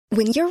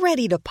When you're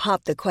ready to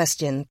pop the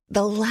question,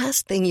 the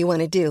last thing you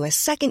want to do is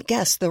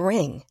second-guess the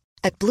ring.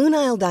 At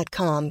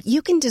BlueNile.com,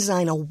 you can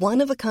design a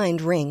one-of-a-kind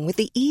ring with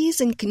the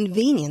ease and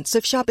convenience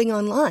of shopping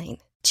online.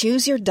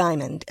 Choose your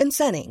diamond and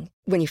setting.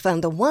 When you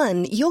find the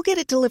one, you'll get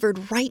it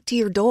delivered right to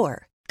your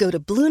door. Go to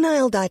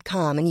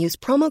BlueNile.com and use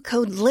promo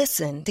code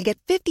LISTEN to get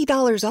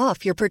 $50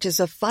 off your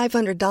purchase of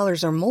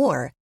 $500 or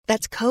more.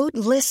 That's code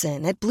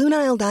LISTEN at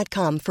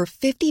BlueNile.com for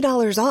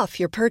 $50 off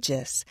your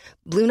purchase.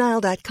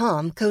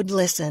 BlueNile.com, code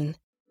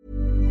LISTEN.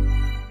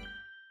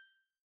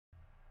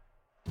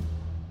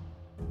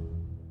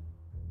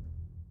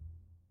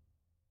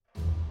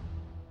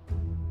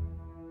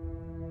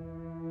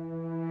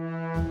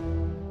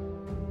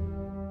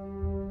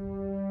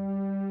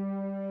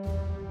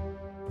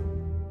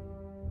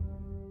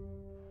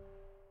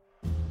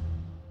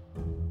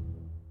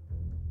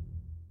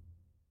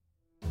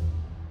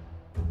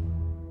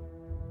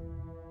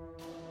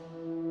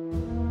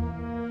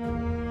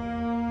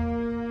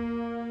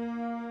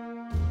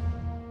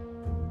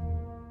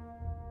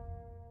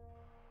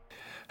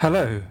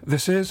 Hello,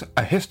 this is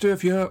A History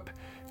of Europe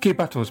Key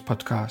Battles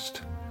podcast.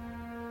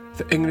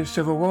 The English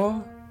Civil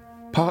War,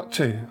 Part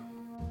 2.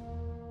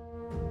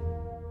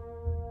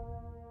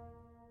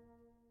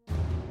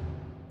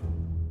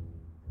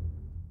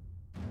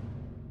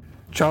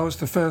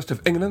 Charles I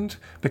of England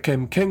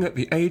became king at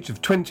the age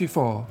of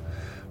 24,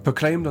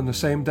 proclaimed on the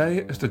same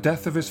day as the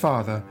death of his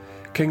father,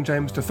 King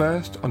James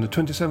I, on the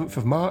 27th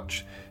of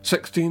March,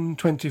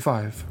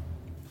 1625.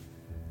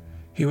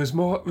 He was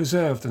more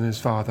reserved than his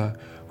father,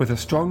 with a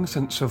strong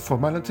sense of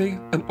formality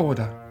and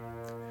order.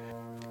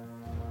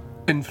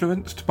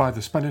 Influenced by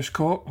the Spanish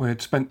court where he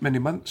had spent many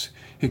months,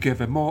 he gave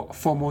a more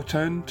formal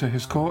tone to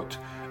his court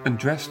and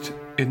dressed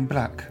in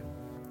black.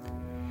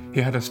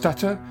 He had a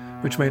stutter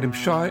which made him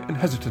shy and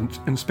hesitant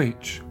in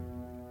speech.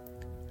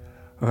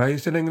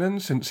 Raised in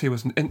England since he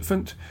was an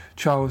infant,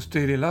 Charles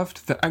dearly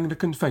loved the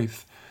Anglican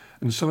faith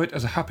and saw it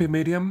as a happy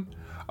medium,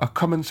 a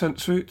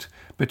common-sense route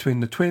between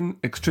the twin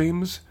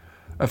extremes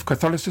of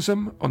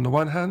Catholicism on the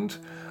one hand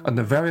and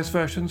the various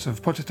versions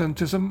of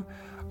Protestantism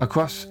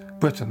across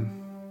Britain.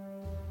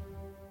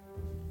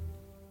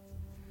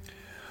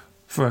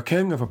 For a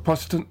king of a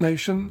Protestant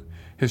nation,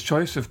 his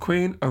choice of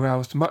queen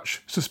aroused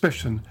much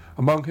suspicion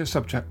among his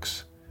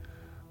subjects.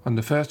 On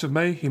the 1st of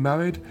May he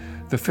married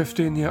the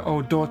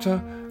 15-year-old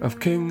daughter of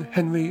King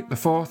Henry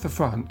IV of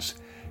France,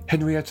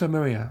 Henrietta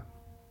Maria.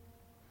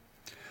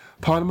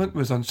 Parliament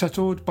was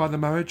unsettled by the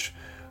marriage,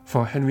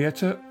 for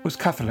Henrietta was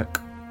Catholic.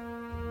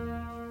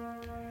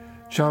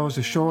 Charles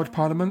assured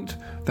Parliament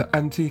that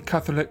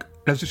anti-Catholic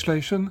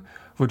legislation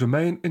would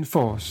remain in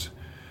force,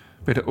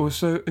 but it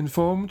also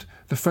informed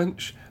the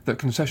French that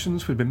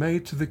concessions would be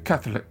made to the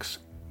Catholics.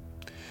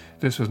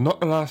 This was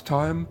not the last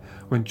time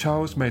when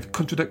Charles made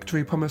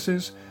contradictory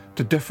promises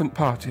to different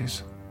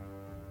parties.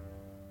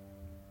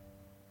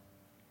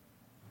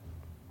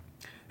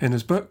 In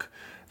his book,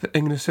 The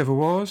English Civil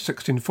Wars,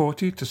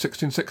 1640 to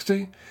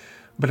 1660,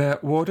 Blair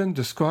Warden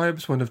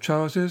describes one of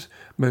Charles's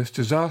most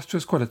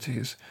disastrous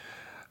qualities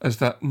as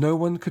that no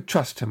one could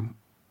trust him.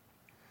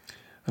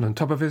 And on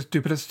top of his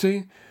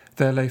duplicity,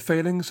 there lay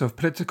failings of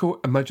political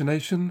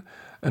imagination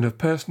and of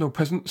personal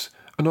presence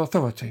and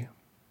authority.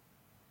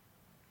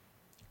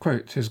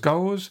 Quote, his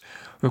goals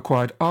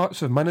required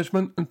arts of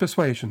management and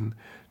persuasion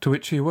to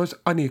which he was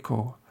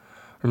unequal,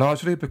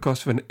 largely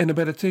because of an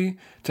inability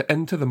to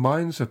enter the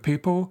minds of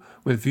people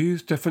with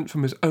views different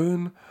from his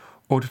own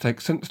or to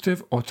take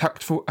sensitive or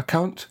tactful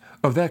account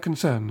of their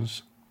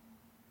concerns.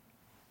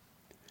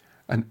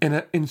 An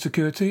inner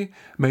insecurity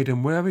made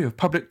him wary of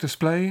public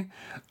display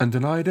and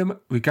denied him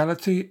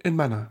regality in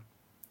manner.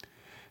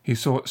 He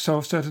sought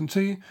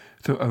self-certainty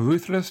through a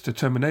ruthless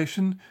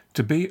determination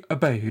to be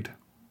obeyed.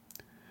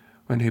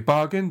 When he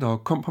bargained or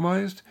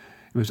compromised,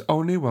 it was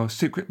only while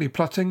secretly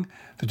plotting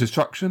the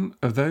destruction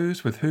of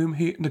those with whom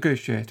he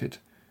negotiated.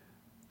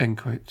 End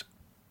quote.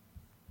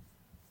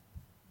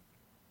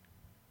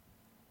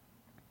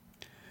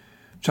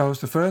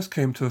 Charles I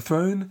came to the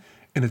throne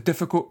in a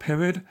difficult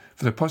period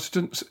for the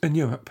Protestants in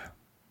Europe.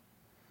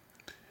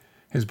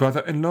 His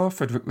brother-in-law,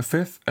 Frederick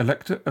V,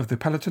 Elector of the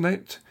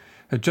Palatinate,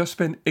 had just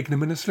been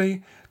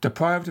ignominiously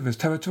deprived of his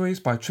territories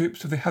by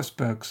troops of the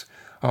Habsburgs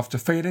after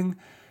failing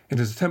in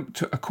his attempt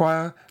to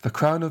acquire the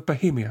crown of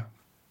Bohemia.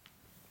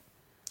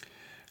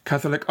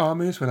 Catholic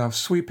armies were now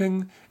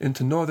sweeping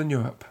into northern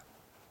Europe.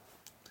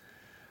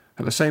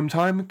 At the same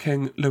time,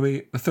 King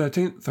Louis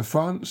XIII of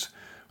France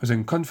was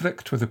in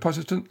conflict with the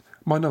Protestant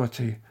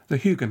minority, the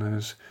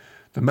Huguenots.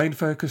 The main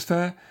focus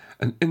there,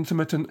 an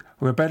intermittent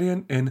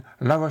rebellion in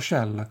La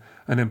Rochelle,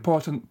 an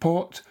important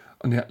port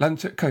on the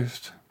Atlantic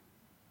coast.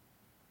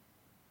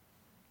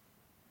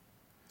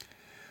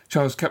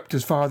 Charles kept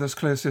his father's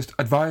closest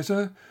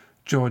advisor,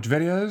 George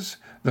Villiers,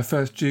 the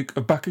first Duke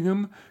of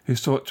Buckingham, who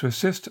sought to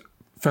assist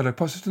fellow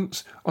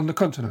Protestants on the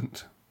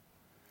continent.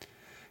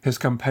 His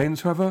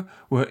campaigns, however,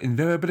 were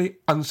invariably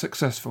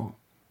unsuccessful.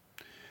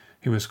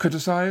 He was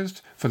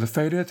criticised for the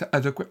failure to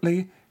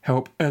adequately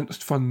help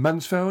Ernst von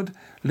Mansfeld,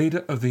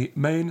 leader of the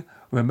main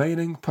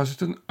remaining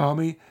Protestant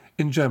army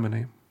in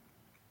Germany.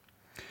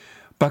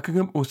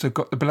 Buckingham also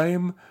got the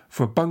blame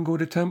for a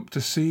bungled attempt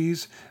to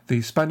seize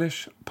the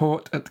Spanish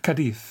port at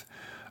Cadiz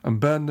and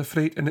burn the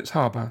fleet in its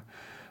harbour,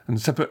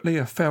 and separately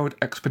a failed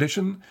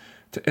expedition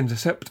to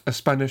intercept a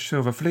Spanish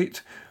silver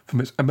fleet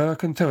from its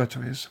American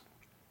territories.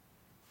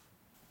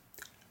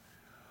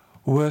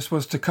 Worse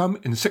was to come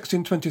in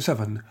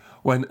 1627,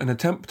 when an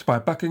attempt by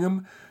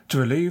Buckingham to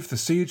relieve the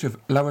siege of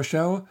La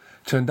Rochelle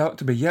turned out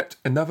to be yet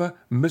another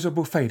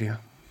miserable failure.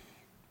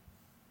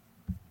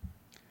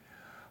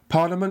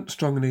 Parliament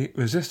strongly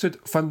resisted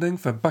funding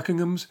for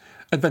Buckingham's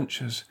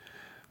adventures,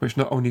 which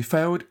not only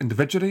failed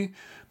individually,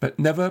 but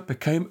never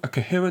became a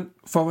coherent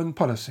foreign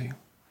policy.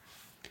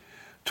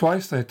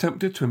 Twice they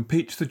attempted to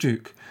impeach the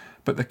Duke,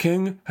 but the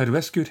King had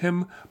rescued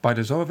him by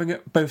dissolving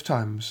it both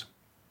times.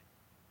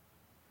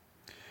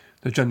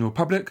 The general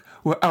public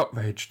were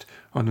outraged,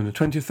 and on the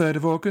 23rd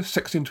of August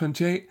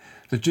 1628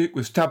 the Duke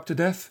was stabbed to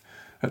death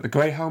at the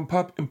Greyhound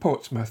pub in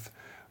Portsmouth,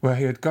 where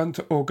he had gone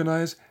to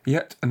organise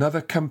yet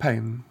another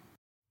campaign.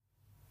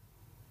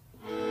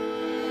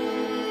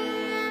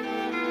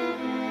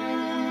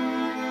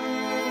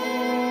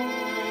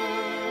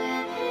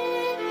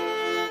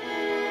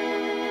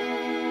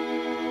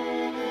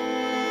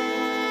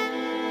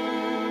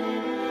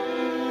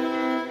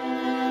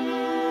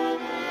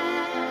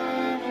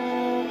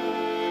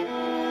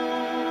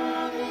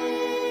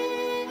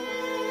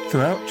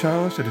 Throughout,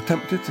 Charles had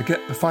attempted to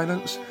get the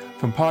finance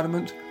from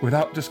Parliament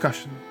without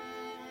discussion.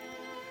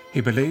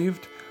 He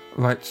believed,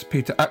 writes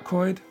Peter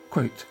Ackroyd,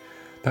 quote,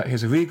 that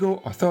his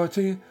regal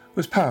authority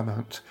was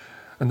paramount,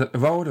 and that the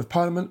role of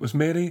Parliament was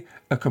merely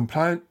a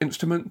compliant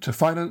instrument to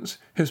finance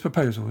his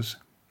proposals.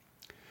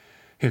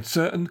 He had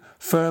certain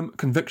firm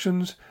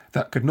convictions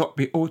that could not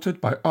be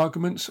altered by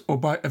arguments or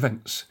by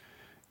events.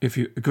 If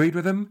you agreed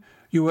with him,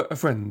 you were a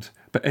friend,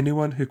 but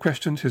anyone who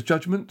questioned his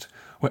judgment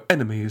were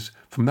enemies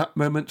from that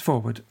moment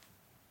forward.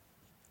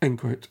 End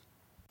quote.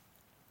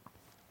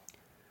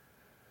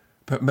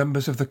 But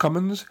members of the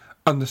Commons,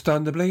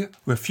 understandably,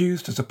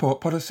 refused to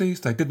support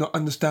policies they did not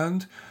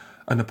understand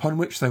and upon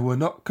which they were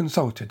not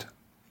consulted.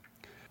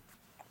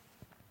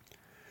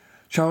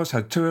 Charles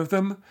had two of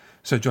them,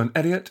 Sir John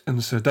Eliot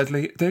and Sir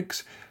Dudley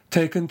Digges,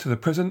 taken to the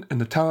prison in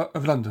the Tower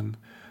of London,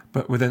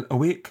 but within a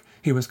week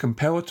he was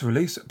compelled to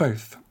release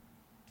both.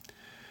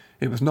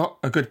 It was not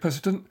a good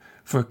precedent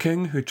for a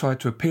king who tried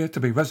to appear to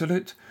be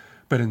resolute,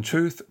 but in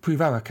truth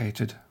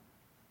prevaricated.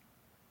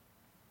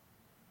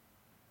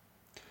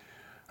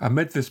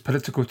 Amid this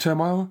political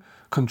turmoil,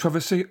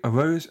 controversy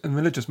arose in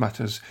religious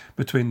matters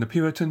between the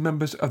Puritan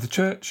members of the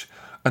Church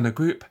and a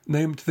group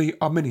named the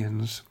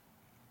Arminians.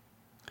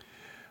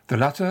 The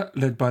latter,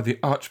 led by the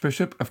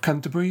Archbishop of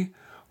Canterbury,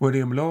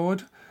 William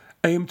Laud,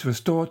 aimed to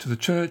restore to the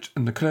Church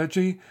and the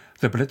clergy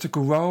the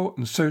political role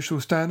and social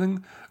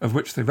standing of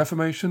which the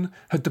Reformation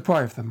had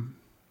deprived them.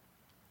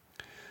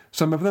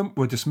 Some of them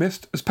were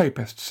dismissed as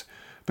papists,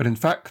 but in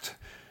fact,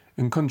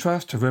 in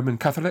contrast to Roman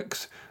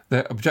Catholics,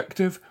 their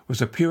objective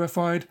was a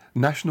purified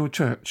national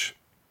church.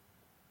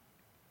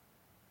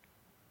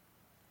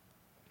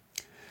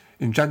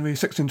 In January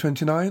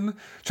 1629,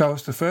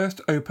 Charles I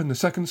opened the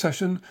second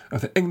session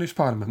of the English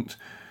Parliament,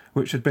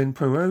 which had been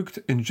prorogued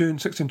in June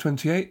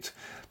 1628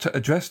 to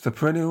address the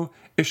perennial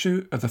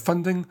issue of the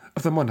funding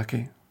of the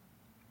monarchy.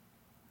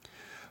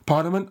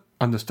 Parliament,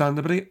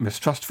 understandably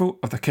mistrustful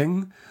of the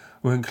king,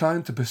 were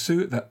inclined to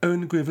pursue their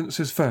own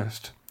grievances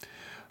first,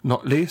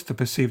 not least the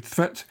perceived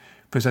threat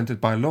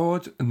presented by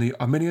Laud and the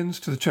Arminians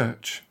to the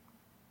Church.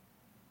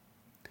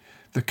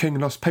 The king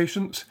lost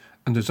patience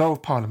and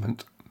dissolved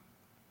Parliament,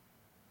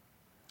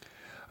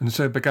 and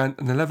so began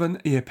an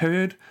 11-year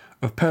period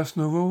of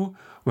personal rule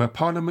where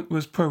Parliament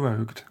was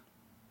prorogued.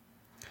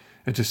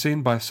 It is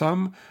seen by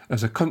some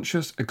as a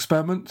conscious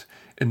experiment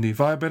in the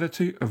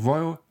viability of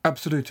royal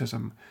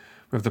absolutism,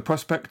 with the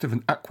prospect of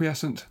an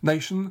acquiescent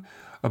nation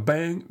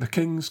obeying the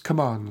king's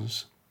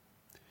commands.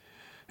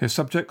 His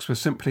subjects were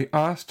simply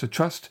asked to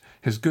trust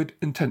his good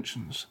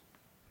intentions.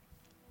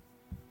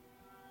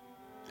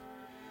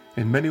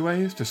 In many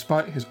ways,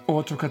 despite his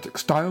autocratic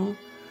style,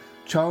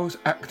 Charles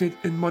acted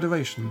in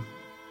moderation.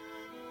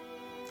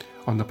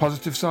 On the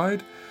positive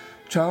side,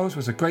 Charles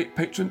was a great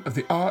patron of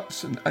the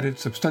arts and added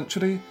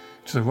substantially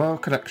to the royal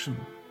collection.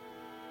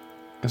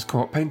 As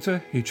court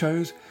painter, he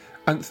chose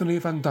Anthony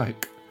van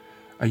Dyck,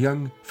 a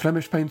young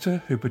Flemish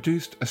painter who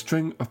produced a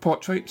string of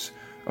portraits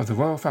of the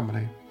royal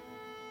family.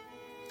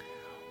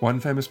 One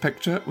famous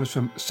picture was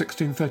from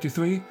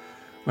 1633,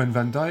 when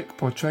Van Dyck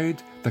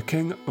portrayed the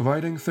king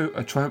riding through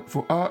a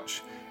triumphal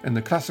arch in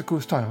the classical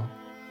style.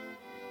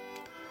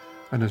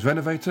 And as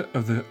renovator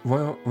of the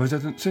royal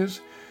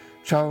residences,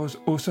 Charles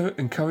also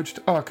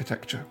encouraged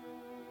architecture.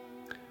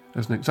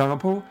 As an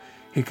example,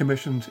 he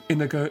commissioned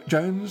Inigo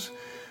Jones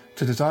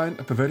to design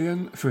a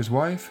pavilion for his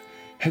wife,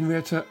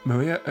 Henrietta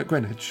Maria at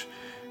Greenwich,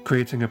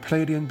 creating a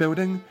Palladian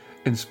building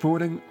in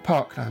sprawling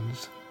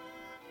parklands.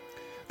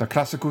 The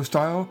classical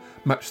style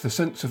matched the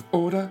sense of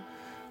order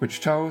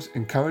which Charles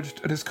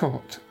encouraged at his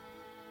court.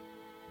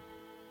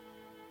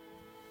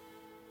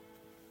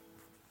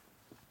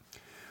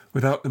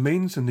 Without the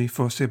means in the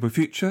foreseeable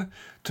future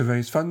to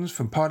raise funds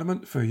from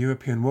Parliament for a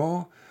European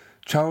war,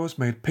 Charles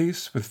made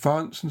peace with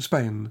France and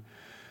Spain,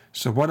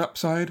 so one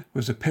upside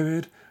was a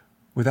period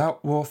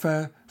without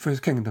warfare for his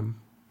kingdom.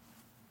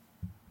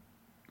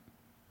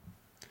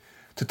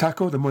 To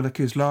tackle the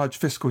monarchy's large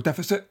fiscal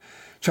deficit,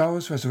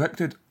 Charles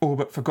resurrected all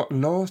but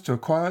forgotten laws to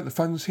acquire the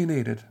funds he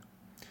needed.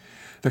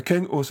 The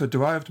king also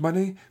derived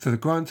money through the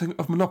granting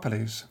of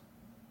monopolies.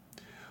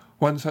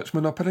 One such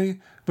monopoly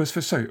was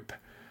for soap,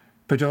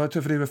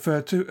 pejoratively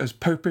referred to as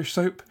popish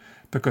soap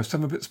because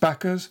some of its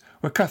backers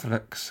were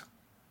Catholics.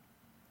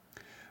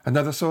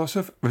 Another source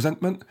of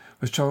resentment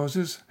was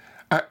Charles's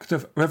Act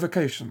of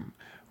Revocation,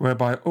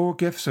 whereby all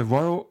gifts of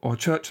royal or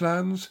church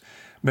lands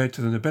made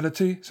to the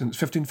nobility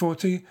since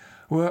 1540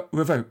 were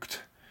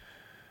revoked,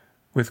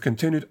 with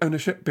continued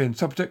ownership being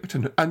subject to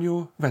an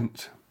annual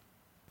rent.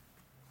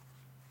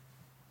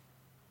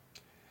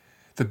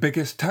 The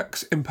biggest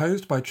tax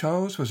imposed by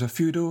Charles was a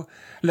feudal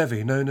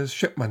levy known as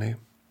ship money.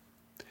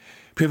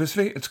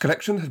 Previously, its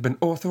collection had been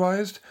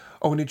authorised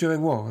only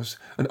during wars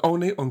and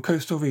only on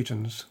coastal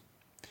regions.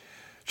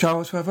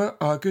 Charles, however,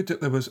 argued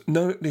that there was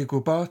no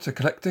legal bar to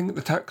collecting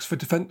the tax for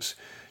defence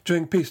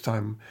during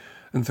peacetime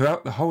and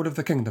throughout the whole of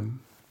the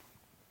kingdom.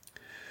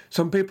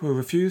 Some people who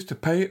refused to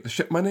pay the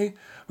ship money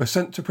were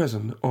sent to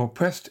prison or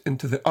pressed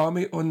into the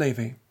army or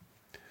navy.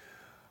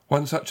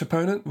 One such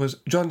opponent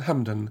was John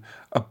Hampden,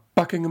 a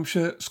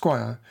Buckinghamshire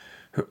squire,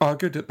 who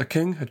argued that the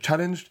king had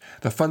challenged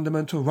the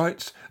fundamental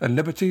rights and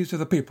liberties of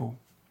the people.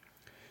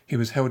 He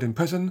was held in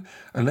prison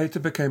and later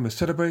became a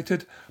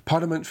celebrated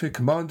parliamentary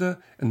commander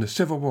in the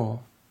Civil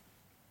War.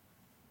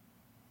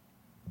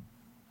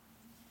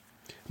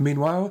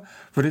 Meanwhile,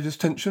 religious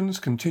tensions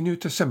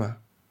continued to simmer.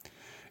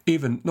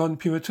 Even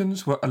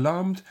non-Puritans were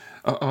alarmed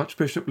at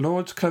Archbishop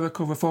Laud's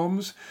clerical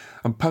reforms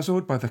and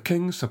puzzled by the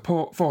king's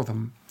support for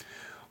them.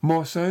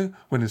 More so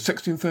when in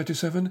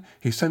 1637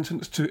 he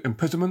sentenced to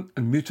imprisonment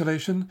and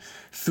mutilation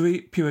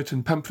 3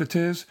 Puritan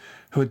pamphleteers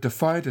who had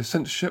defied his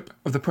censorship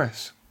of the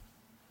press.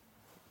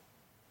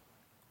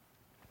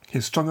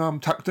 His strong-arm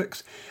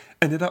tactics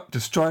ended up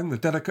destroying the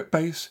delicate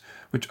base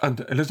which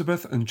under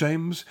Elizabeth and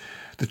James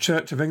the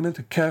Church of England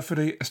had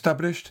carefully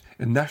established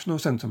in national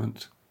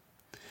sentiment.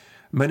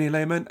 Many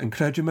laymen and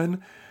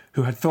clergymen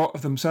who had thought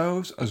of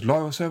themselves as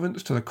loyal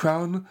servants to the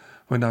crown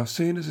were now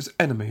seen as its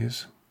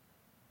enemies.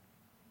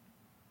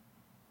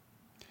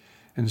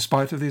 In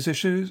spite of these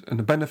issues and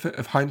the benefit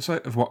of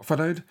hindsight of what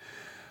followed,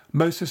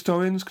 most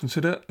historians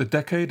consider the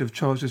decade of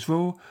Charles's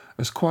rule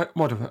as quite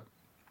moderate.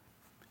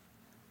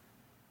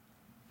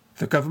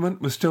 The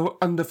government was still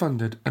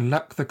underfunded and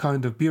lacked the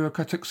kind of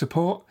bureaucratic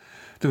support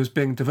that was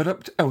being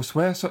developed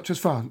elsewhere, such as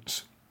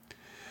France.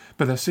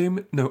 But there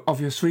seemed no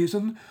obvious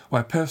reason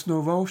why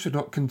personal rule should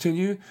not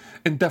continue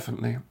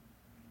indefinitely.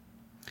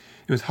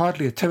 It was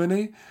hardly a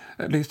tyranny,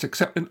 at least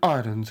except in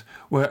Ireland,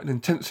 where an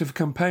intensive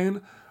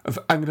campaign of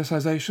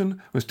Anglicisation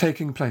was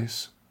taking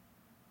place.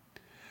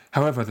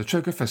 However, the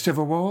trigger for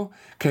civil war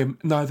came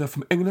neither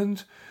from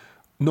England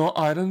nor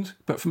Ireland,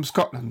 but from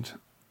Scotland.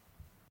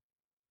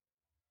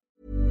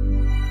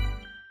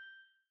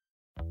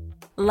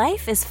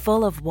 Life is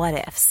full of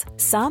what-ifs.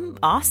 Some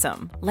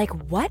awesome, like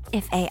what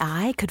if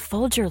AI could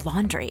fold your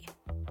laundry?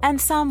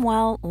 And some,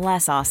 well,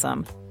 less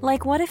awesome,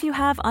 like what if you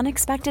have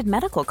unexpected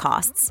medical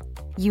costs?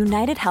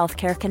 United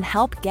Healthcare can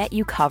help get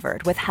you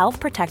covered with Health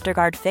Protector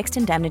Guard fixed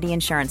indemnity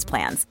insurance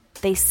plans.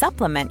 They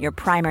supplement your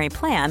primary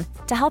plan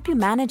to help you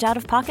manage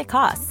out-of-pocket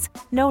costs.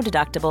 No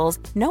deductibles,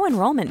 no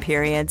enrollment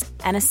periods,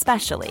 and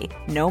especially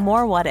no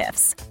more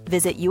what-ifs.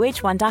 Visit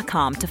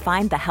uh1.com to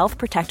find the Health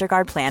Protector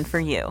Guard plan for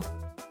you.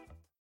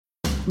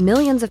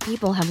 Millions of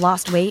people have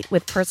lost weight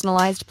with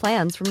personalized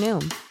plans from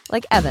Noom.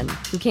 Like Evan,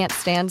 who can't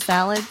stand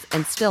salads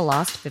and still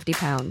lost 50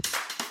 pounds.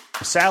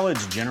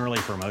 Salads generally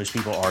for most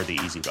people are the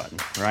easy button,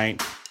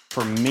 right?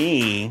 For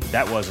me,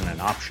 that wasn't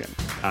an option.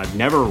 I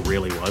never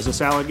really was a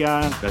salad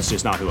guy. That's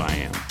just not who I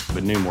am.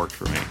 But Noom worked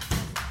for me.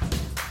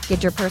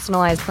 Get your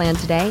personalized plan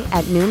today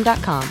at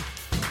Noom.com.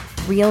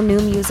 Real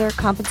Noom user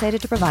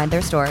compensated to provide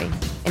their story.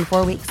 In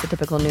 4 weeks, the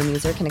typical Noom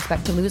user can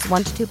expect to lose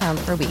 1 to 2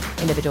 pounds per week.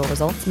 Individual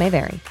results may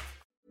vary.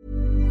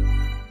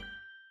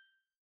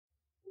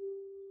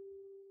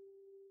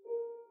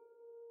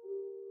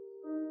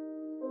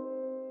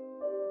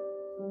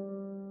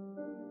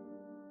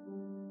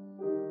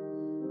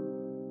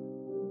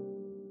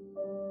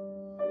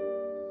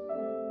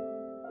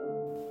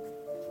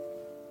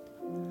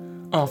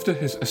 After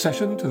his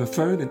accession to the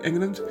throne in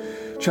England,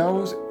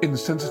 Charles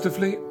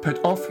insensitively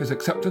put off his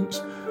acceptance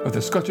of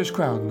the Scottish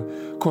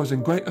crown,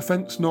 causing great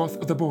offence north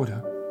of the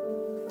border.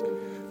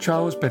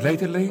 Charles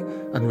belatedly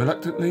and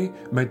reluctantly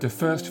made the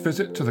first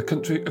visit to the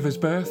country of his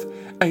birth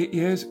 8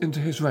 years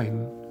into his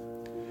reign.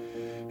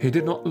 He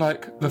did not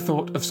like the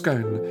thought of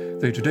Scone,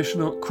 the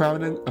traditional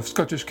crowning of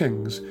Scottish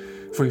kings,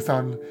 for he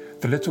found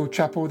the little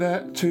chapel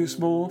there too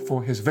small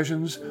for his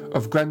visions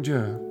of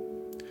grandeur.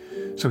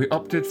 So he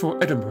opted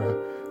for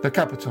Edinburgh, the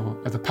capital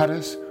of the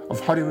Palace of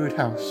Holyrood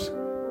House.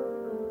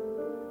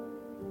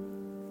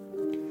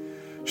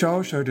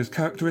 Charles showed his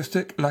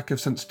characteristic lack of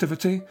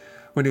sensitivity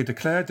when he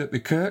declared that the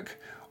Kirk,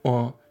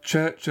 or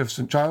Church of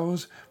St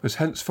Giles, was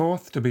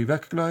henceforth to be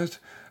recognised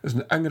as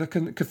an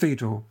Anglican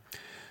cathedral,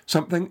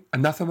 something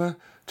anathema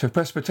to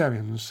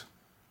Presbyterians.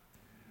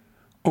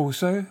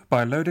 Also,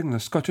 by loading the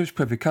Scottish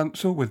Privy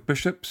Council with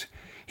bishops,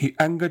 he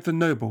angered the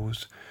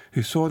nobles,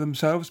 who saw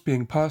themselves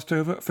being passed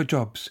over for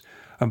jobs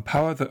and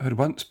power that had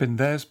once been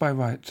theirs by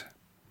right.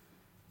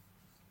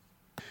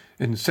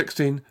 In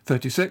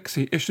 1636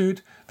 he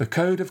issued the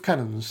Code of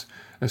Canons,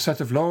 a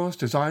set of laws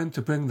designed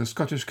to bring the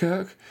Scottish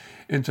Kirk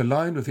into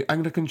line with the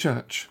Anglican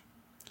Church.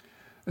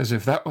 As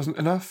if that wasn't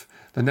enough,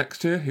 the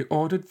next year he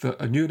ordered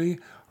that a newly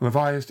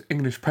revised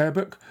English prayer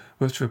book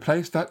was to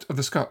replace that of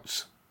the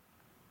Scots.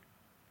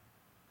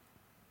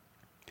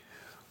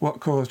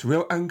 What caused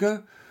real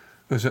anger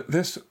was that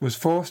this was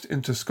forced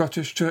into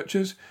Scottish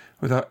churches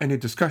without any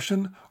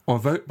discussion or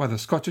vote by the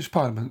Scottish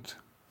Parliament.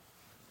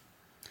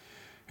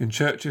 In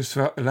churches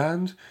throughout the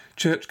land,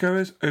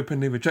 churchgoers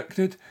openly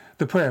rejected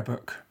the prayer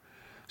book.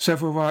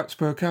 Several riots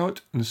broke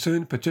out, and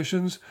soon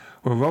petitions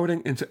were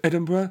rolling into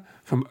Edinburgh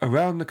from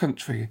around the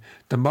country,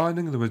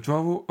 demanding the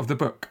withdrawal of the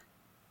book.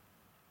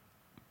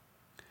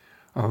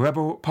 A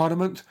rebel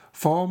parliament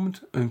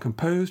formed and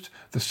composed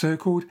the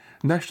so-called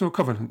National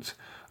Covenant,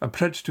 a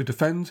pledge to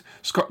defend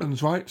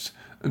Scotland's rights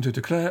and to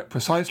declare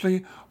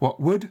precisely what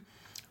would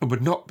and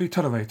would not be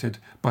tolerated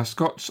by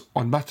Scots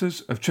on matters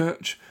of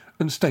church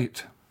and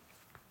state.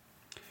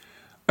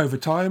 Over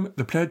time,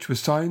 the pledge was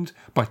signed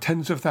by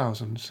tens of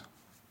thousands.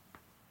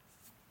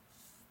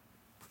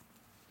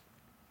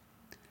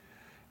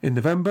 In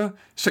November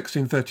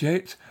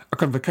 1638, a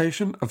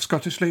convocation of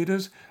Scottish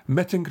leaders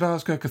met in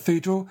Glasgow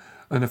Cathedral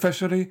and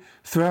officially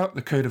threw out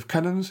the Code of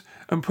Canons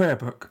and Prayer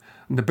Book,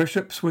 and the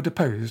bishops were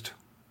deposed.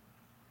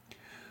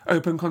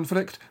 Open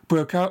conflict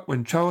broke out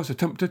when Charles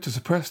attempted to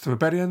suppress the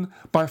rebellion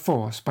by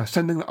force by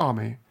sending the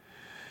army.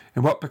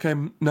 In what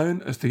became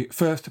known as the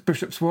First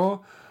Bishops'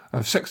 War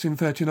of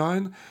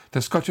 1639,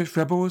 the Scottish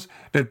rebels,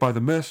 led by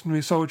the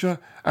mercenary soldier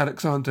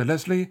Alexander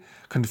Leslie,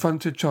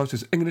 confronted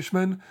Charles's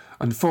Englishmen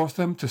and forced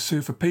them to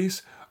sue for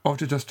peace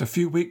after just a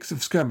few weeks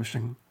of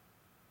skirmishing.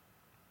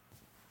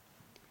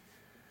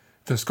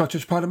 The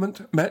Scottish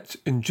Parliament met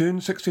in June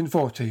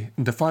 1640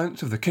 in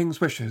defiance of the King's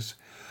wishes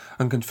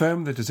and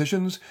confirmed the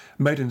decisions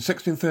made in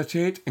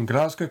 1638 in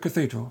Glasgow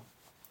Cathedral.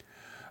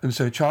 And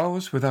so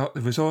Charles, without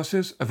the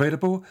resources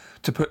available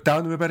to put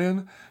down the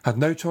rebellion, had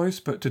no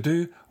choice but to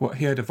do what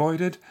he had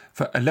avoided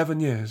for 11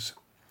 years.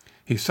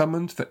 He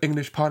summoned the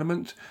English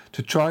Parliament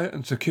to try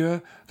and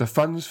secure the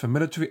funds for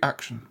military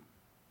action.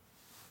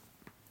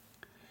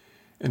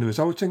 In the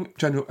resulting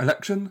general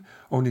election,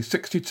 only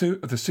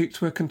 62 of the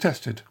seats were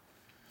contested,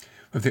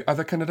 with the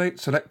other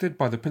candidates selected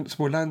by the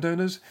principal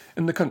landowners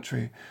in the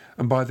country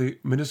and by the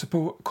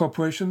municipal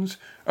corporations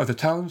of the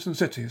towns and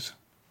cities.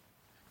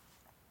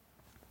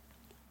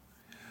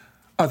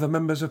 Other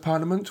members of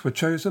Parliament were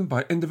chosen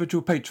by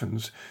individual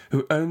patrons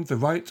who owned the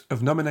right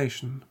of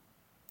nomination.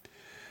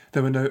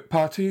 There were no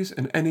parties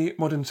in any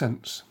modern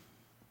sense.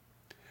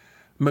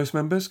 Most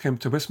members came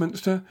to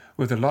Westminster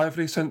with a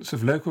lively sense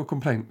of local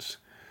complaints,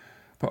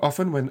 but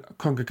often when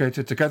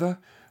congregated together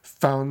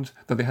found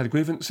that they had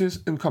grievances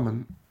in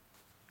common.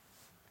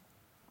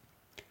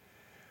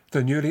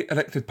 The newly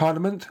elected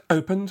Parliament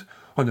opened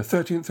on the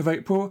 13th of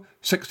April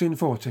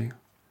 1640.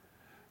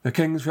 The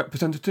King's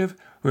representative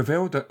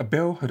revealed that a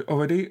bill had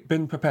already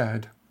been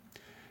prepared.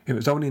 It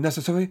was only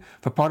necessary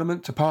for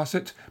Parliament to pass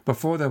it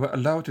before they were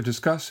allowed to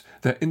discuss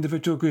their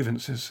individual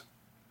grievances.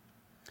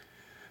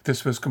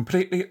 This was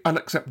completely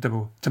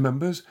unacceptable to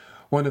members,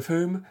 one of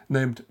whom,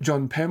 named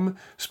John Pym,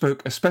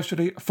 spoke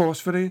especially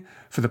forcefully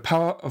for the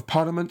power of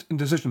Parliament in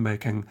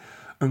decision-making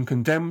and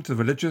condemned the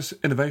religious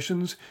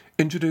innovations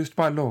introduced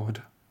by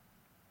Laud.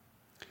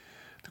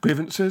 The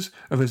grievances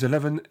of his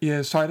 11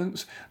 years'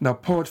 silence now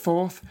poured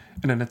forth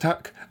in an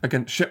attack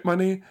against ship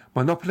money,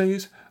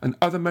 monopolies, and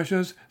other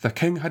measures the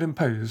King had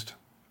imposed.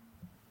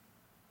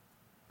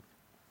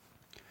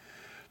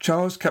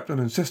 Charles kept on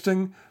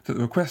insisting that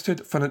the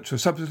requested financial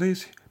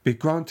subsidies be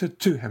granted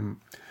to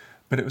him,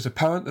 but it was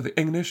apparent that the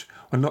English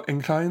were not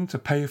inclined to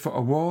pay for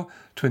a war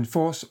to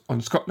enforce on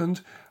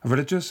Scotland a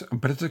religious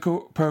and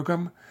political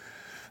programme,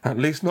 at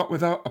least not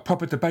without a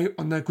proper debate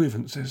on their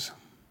grievances.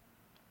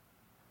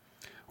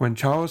 When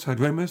Charles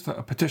heard rumours that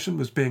a petition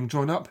was being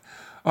drawn up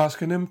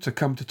asking him to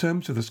come to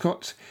terms with the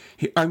Scots,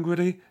 he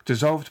angrily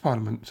dissolved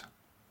Parliament.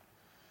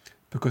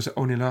 Because it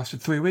only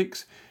lasted 3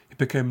 weeks, it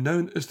became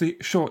known as the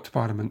Short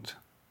Parliament.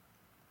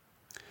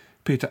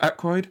 Peter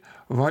Ackroyd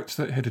writes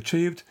that it had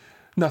achieved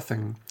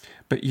nothing,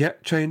 but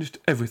yet changed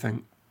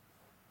everything.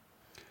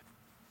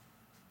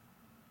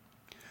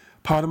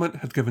 Parliament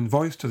had given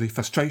voice to the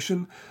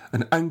frustration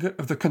and anger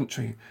of the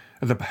country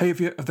at the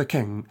behaviour of the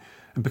King,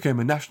 and became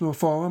a national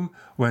forum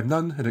where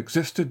none had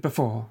existed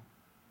before.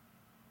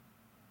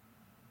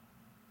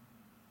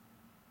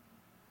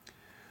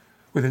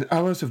 Within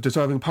hours of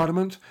dissolving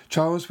Parliament,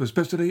 Charles was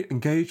busily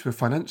engaged with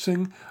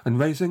financing and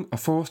raising a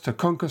force to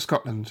conquer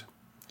Scotland.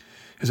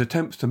 His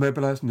attempts to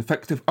mobilise an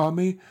effective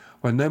army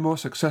were no more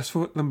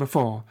successful than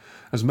before,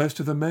 as most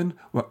of the men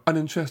were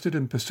uninterested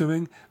in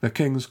pursuing the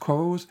king's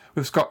quarrels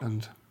with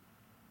Scotland.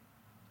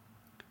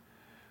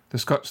 The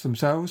Scots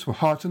themselves were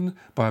heartened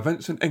by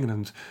events in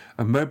England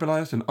and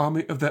mobilised an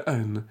army of their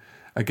own,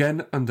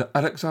 again under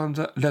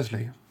Alexander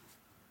Leslie.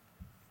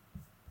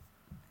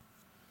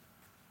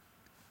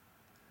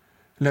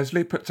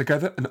 Leslie put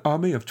together an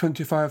army of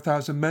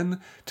 25,000 men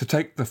to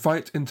take the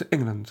fight into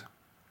England.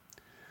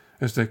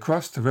 As they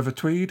crossed the River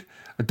Tweed,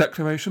 a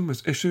declaration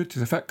was issued to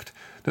the effect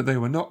that they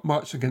were not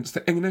marching against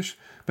the English,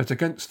 but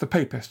against the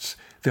Papists,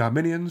 the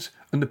Arminians,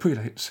 and the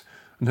Prelates,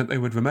 and that they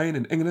would remain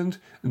in England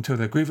until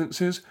their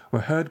grievances were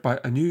heard by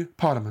a new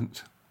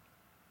Parliament.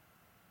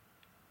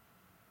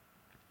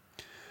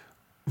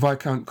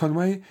 Viscount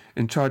Conway,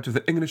 in charge of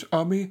the English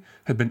army,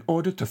 had been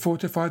ordered to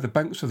fortify the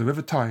banks of the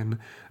River Tyne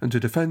and to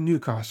defend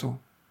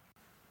Newcastle.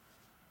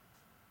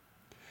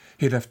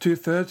 He left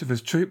 2/3 of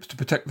his troops to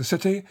protect the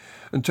city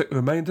and took the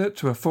remainder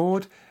to a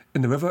ford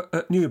in the river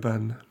at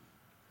Newburn.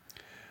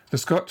 The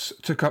Scots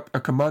took up a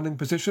commanding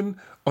position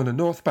on the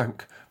north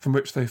bank, from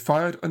which they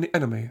fired on the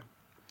enemy.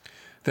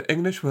 The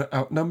English were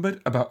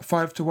outnumbered about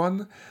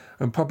 5-1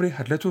 and probably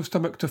had little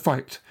stomach to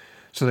fight,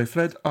 so they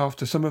fled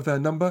after some of their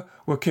number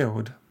were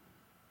killed.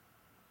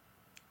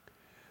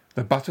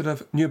 The Battle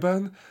of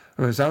Newburn,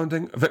 a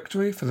resounding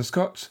victory for the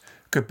Scots,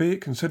 could be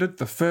considered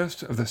the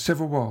first of the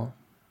Civil War.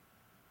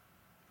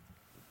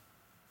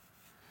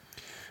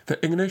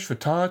 The English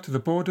retired to the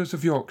borders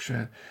of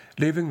Yorkshire,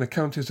 leaving the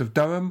counties of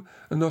Durham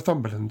and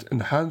Northumberland in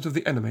the hands of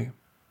the enemy.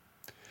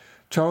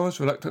 Charles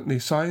reluctantly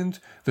signed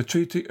the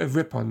Treaty of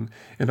Ripon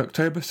in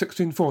October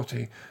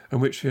 1640, in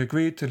which he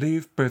agreed to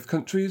leave both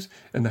countries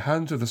in the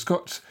hands of the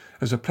Scots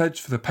as a pledge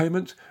for the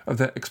payment of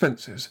their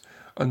expenses,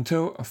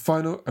 until a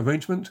final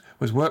arrangement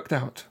was worked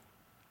out.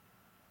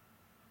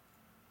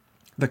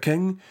 The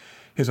king,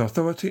 his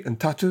authority in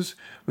tatters,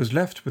 was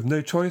left with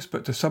no choice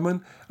but to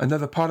summon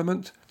another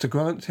parliament to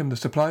grant him the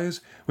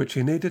supplies which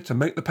he needed to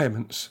make the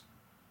payments.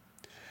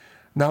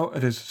 Now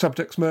at his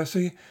subjects'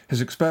 mercy, his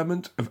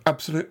experiment of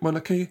absolute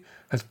monarchy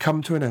had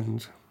come to an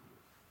end.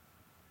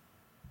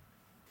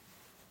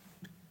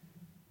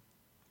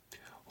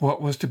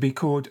 What was to be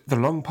called the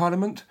Long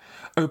Parliament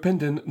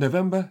opened in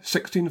November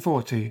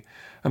 1640,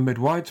 amid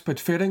widespread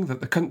feeling that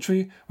the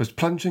country was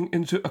plunging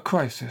into a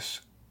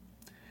crisis.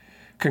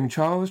 King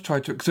Charles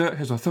tried to exert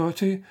his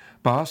authority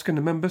by asking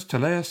the members to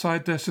lay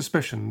aside their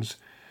suspicions,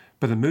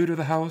 but the mood of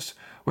the House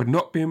would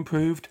not be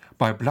improved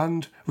by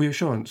bland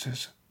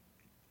reassurances.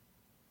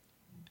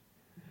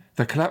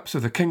 The collapse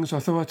of the King's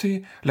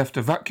authority left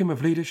a vacuum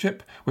of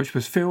leadership which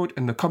was filled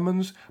in the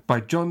Commons by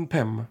John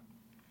Pym.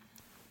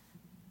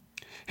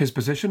 His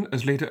position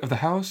as leader of the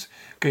House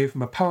gave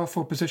him a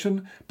powerful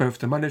position both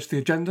to manage the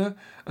agenda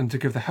and to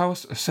give the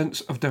House a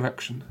sense of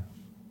direction.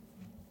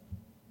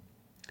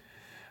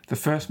 The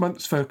first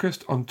months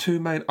focused on two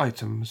main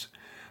items.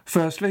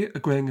 Firstly,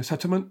 agreeing a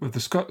settlement with the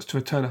Scots to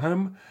return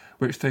home,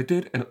 which they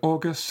did in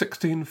August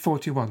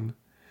 1641.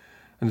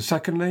 And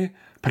secondly,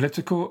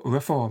 political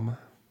reform.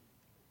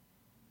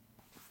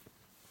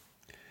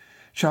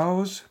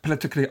 Charles,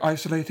 politically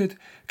isolated,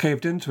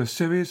 caved in to a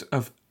series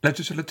of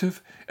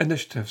legislative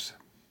initiatives.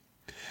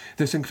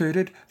 This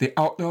included the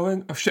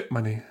outlawing of ship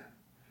money,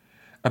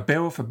 a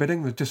bill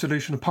forbidding the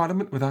dissolution of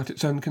Parliament without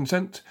its own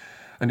consent,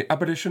 and the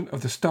abolition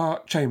of the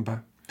Star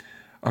Chamber,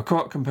 a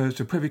court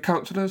composed of privy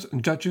councillors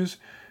and judges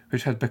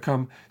which had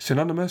become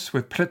synonymous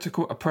with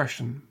political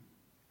oppression.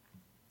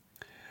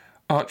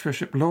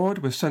 Archbishop Laud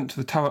was sent to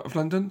the Tower of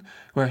London,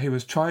 where he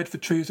was tried for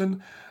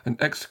treason and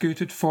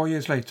executed 4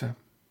 years later.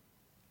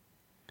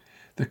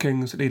 The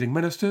King's leading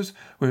ministers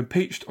were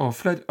impeached or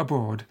fled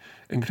abroad,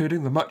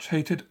 including the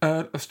much-hated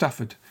Earl of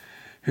Stafford,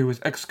 who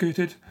was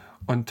executed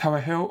on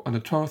Tower Hill on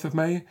the 12th of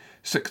May,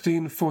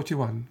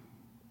 1641.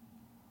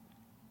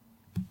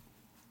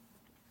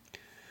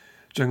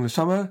 During the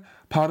summer,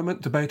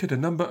 Parliament debated a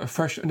number of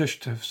fresh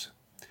initiatives.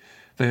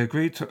 They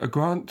agreed to a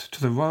grant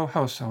to the royal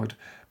household,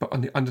 but on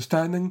the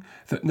understanding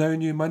that no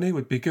new money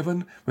would be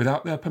given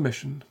without their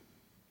permission.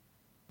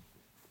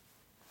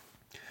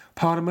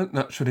 Parliament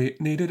naturally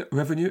needed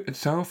revenue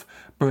itself,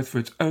 both for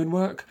its own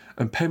work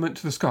and payment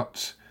to the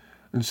Scots,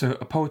 and so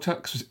a poll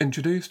tax was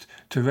introduced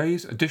to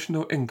raise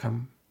additional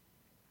income.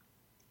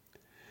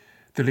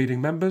 The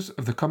leading members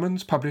of the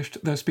Commons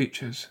published their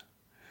speeches.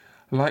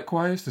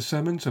 Likewise, the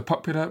sermons of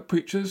popular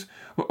preachers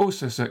were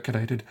also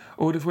circulated,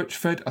 all of which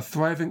fed a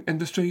thriving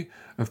industry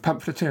of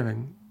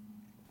pamphleteering.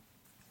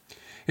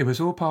 It was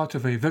all part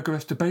of a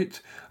vigorous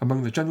debate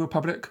among the general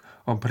public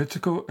on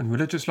political and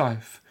religious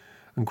life,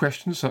 and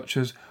questions such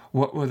as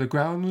what were the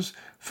grounds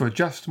for a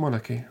just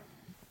monarchy.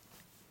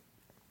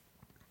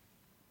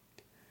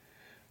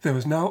 There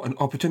was now an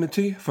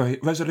opportunity for a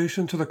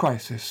resolution to the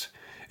crisis,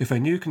 if a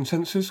new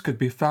consensus could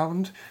be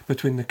found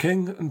between the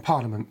King and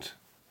Parliament.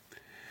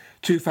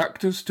 Two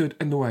factors stood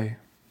in the way.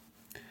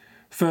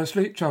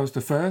 Firstly, Charles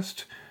I,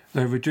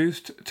 though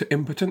reduced to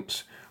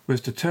impotence, was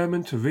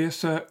determined to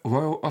reassert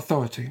royal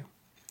authority.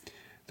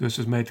 This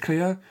was made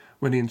clear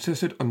when he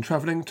insisted on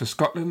travelling to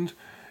Scotland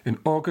in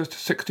August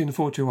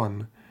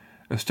 1641,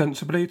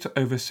 ostensibly to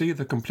oversee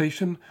the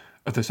completion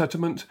of the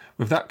settlement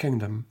with that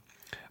kingdom,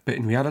 but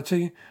in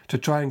reality to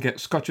try and get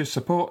Scottish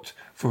support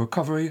for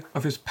recovery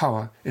of his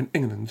power in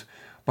England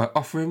by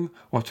offering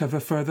whatever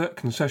further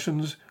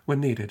concessions were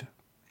needed.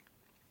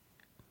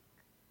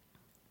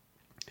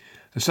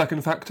 The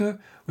second factor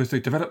was the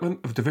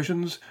development of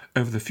divisions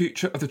over the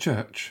future of the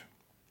Church.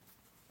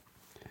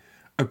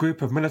 A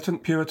group of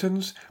militant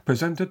Puritans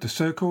presented the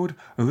so-called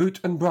Root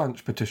and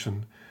Branch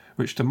petition,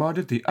 which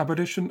demanded the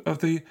abolition of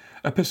the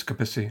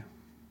episcopacy,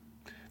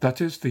 that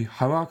is, the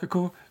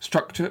hierarchical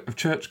structure of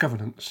church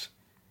governance.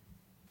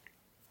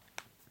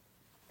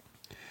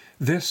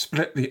 This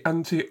split the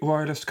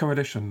anti-royalist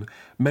coalition,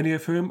 many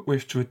of whom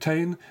wished to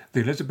retain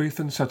the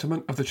Elizabethan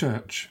settlement of the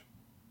Church.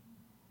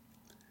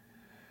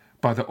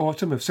 By the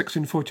autumn of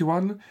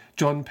 1641,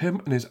 John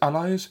Pym and his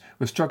allies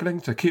were struggling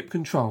to keep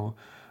control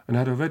and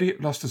had already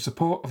lost the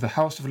support of the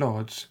House of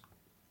Lords.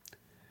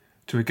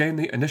 To regain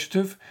the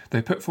initiative,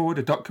 they put forward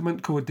a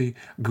document called the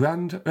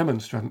Grand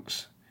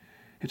Remonstrance.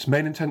 Its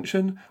main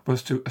intention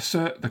was to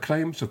assert the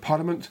claims of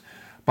Parliament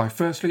by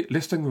firstly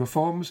listing the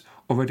reforms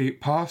already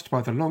passed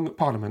by the Long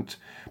Parliament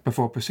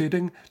before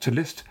proceeding to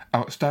list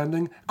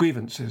outstanding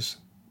grievances.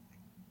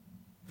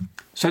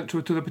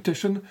 Central to the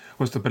petition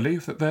was the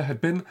belief that there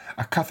had been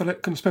a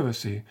Catholic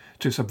conspiracy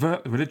to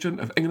subvert the religion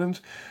of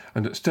England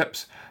and that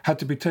steps had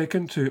to be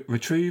taken to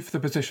retrieve the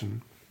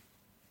position.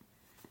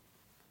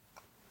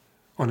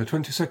 On the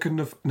 22nd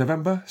of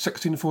November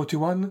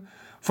 1641,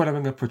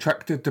 following a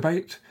protracted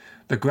debate,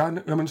 the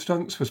Grand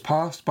Remonstrance was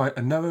passed by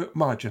a narrow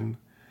margin,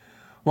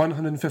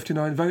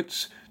 159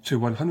 votes to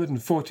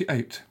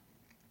 148.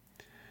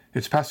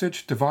 Its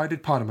passage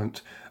divided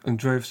Parliament and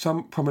drove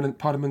some prominent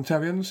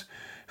parliamentarians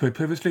who had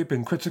previously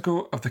been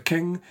critical of the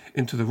King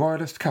into the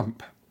Royalist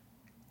camp.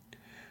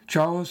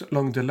 Charles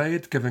long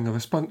delayed giving a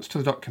response to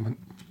the document.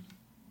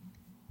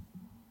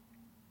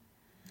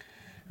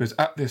 It was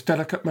at this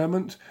delicate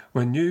moment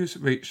when news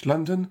reached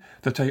London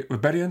that a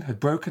rebellion had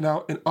broken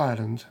out in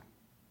Ireland.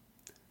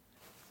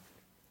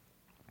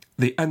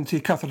 The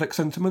anti-Catholic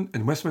sentiment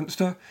in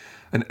Westminster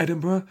and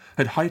Edinburgh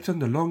had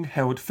heightened the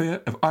long-held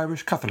fear of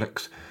Irish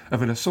Catholics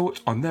of an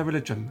assault on their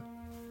religion.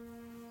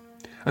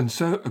 And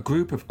so a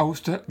group of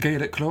Ulster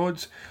Gaelic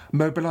lords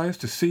mobilised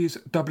to seize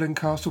Dublin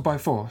Castle by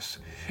force,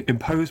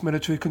 impose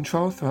military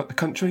control throughout the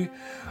country,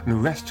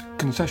 and wrest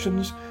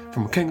concessions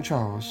from King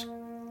Charles.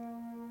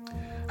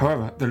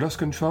 However, they lost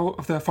control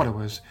of their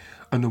followers,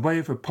 and the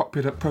wave of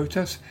popular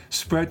protest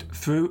spread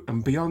through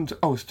and beyond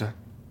Ulster.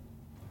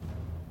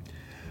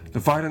 The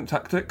violent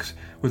tactics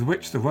with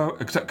which the royal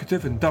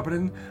executive in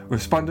Dublin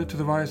responded to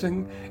the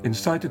rising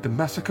incited the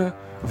massacre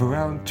of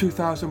around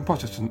 2,000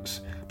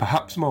 Protestants,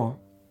 perhaps more.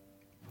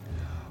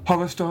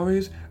 Horror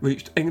stories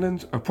reached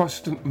England of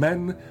Protestant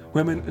men,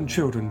 women and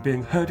children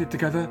being herded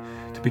together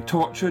to be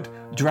tortured,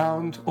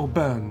 drowned or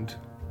burned.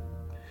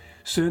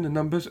 Soon the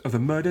numbers of the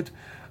murdered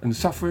and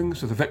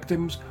sufferings of the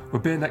victims were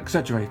being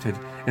exaggerated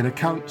in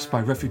accounts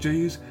by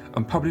refugees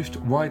and published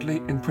widely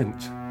in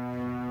print.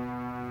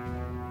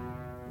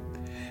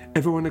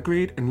 Everyone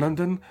agreed in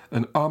London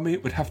an army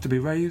would have to be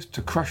raised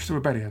to crush the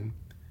rebellion.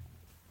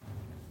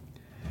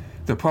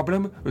 The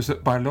problem was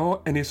that by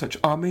law any such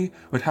army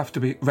would have to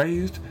be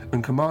raised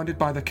and commanded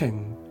by the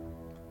King.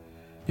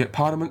 Yet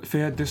Parliament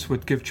feared this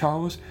would give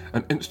Charles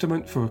an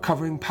instrument for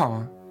recovering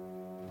power.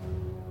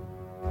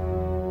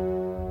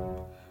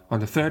 On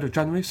the 3rd of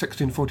January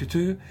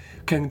 1642,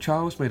 King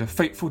Charles made a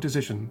fateful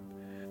decision.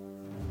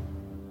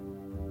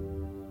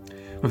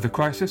 With the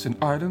crisis in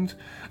Ireland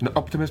and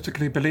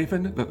optimistically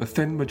believing that the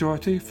thin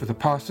majority for the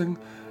passing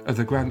of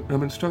the Grand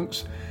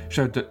Remonstrance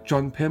showed that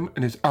John Pym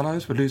and his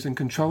allies were losing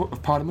control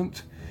of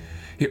Parliament,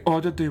 he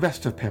ordered the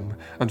arrest of Pym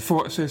and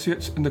 4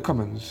 associates in the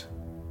Commons.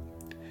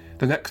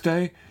 The next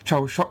day,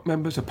 Charles shocked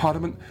members of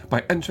Parliament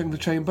by entering the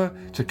chamber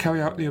to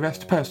carry out the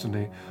arrest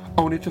personally,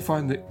 only to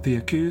find that the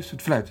accused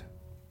had fled.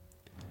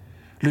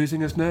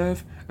 Losing his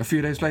nerve, a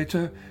few days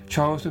later,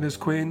 Charles and his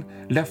Queen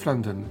left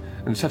London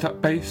and set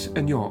up base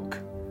in York.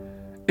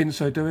 In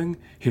so doing,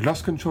 he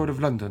lost control of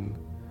London,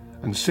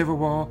 and civil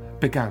war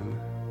began.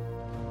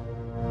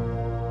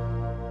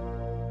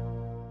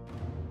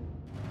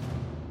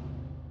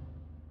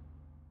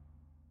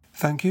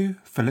 Thank you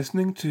for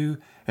listening to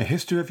A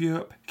History of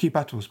Europe Key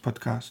Battles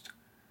podcast.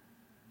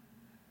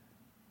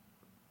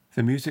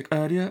 The music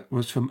earlier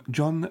was from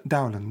John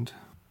Dowland,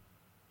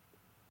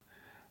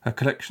 a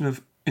collection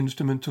of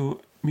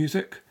instrumental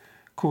music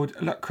called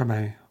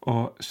Lacrimæ,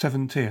 or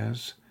 7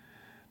 Tears,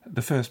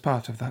 the first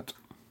part of that.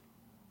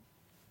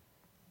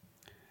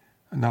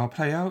 And I'll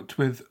play out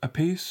with a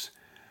piece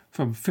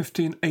from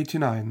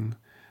 1589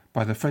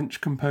 by the French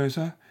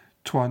composer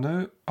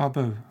Toineau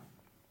Arbeau.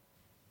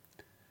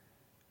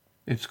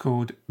 It's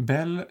called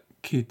Belle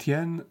qui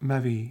tienne ma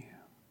vie.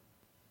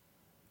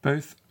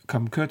 Both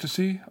come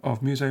courtesy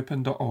of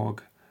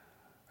museopen.org.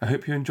 I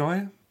hope you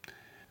enjoy,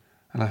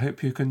 and I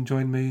hope you can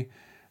join me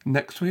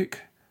next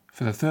week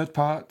for the 3rd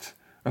part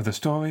of the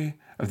story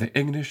of the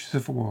English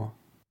Civil War.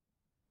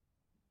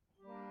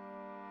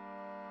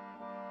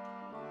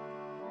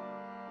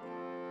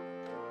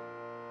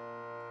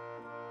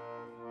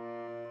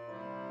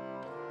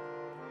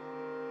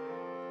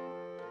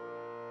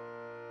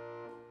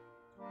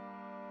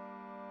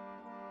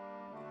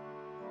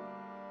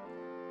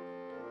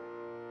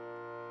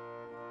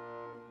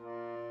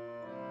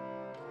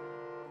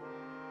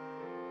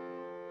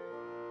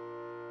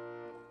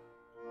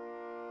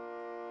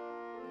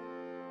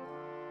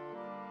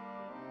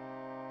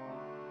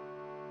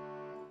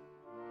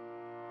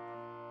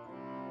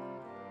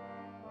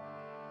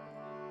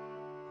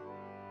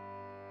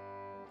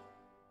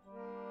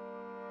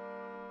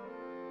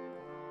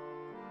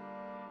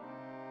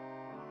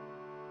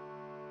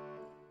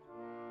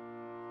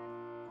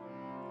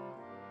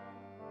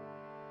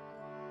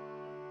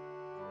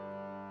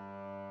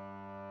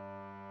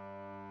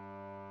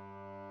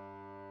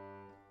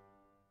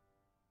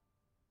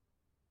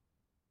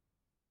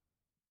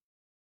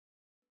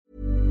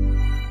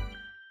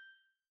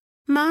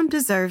 Mom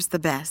deserves the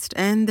best,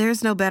 and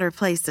there's no better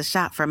place to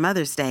shop for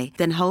Mother's Day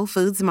than Whole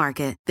Foods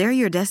Market. They're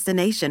your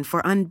destination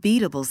for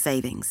unbeatable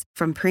savings,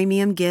 from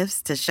premium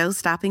gifts to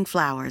show-stopping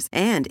flowers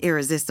and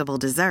irresistible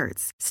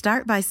desserts.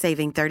 Start by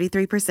saving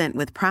 33%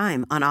 with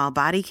Prime on all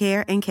body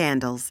care and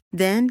candles.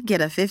 Then get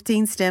a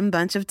 15-stem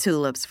bunch of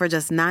tulips for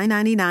just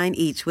 $9.99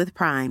 each with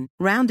Prime.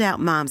 Round out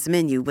Mom's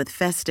menu with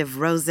festive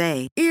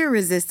rosé,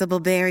 irresistible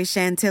berry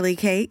chantilly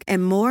cake,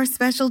 and more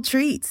special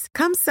treats.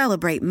 Come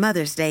celebrate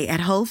Mother's Day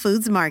at Whole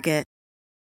Foods Market.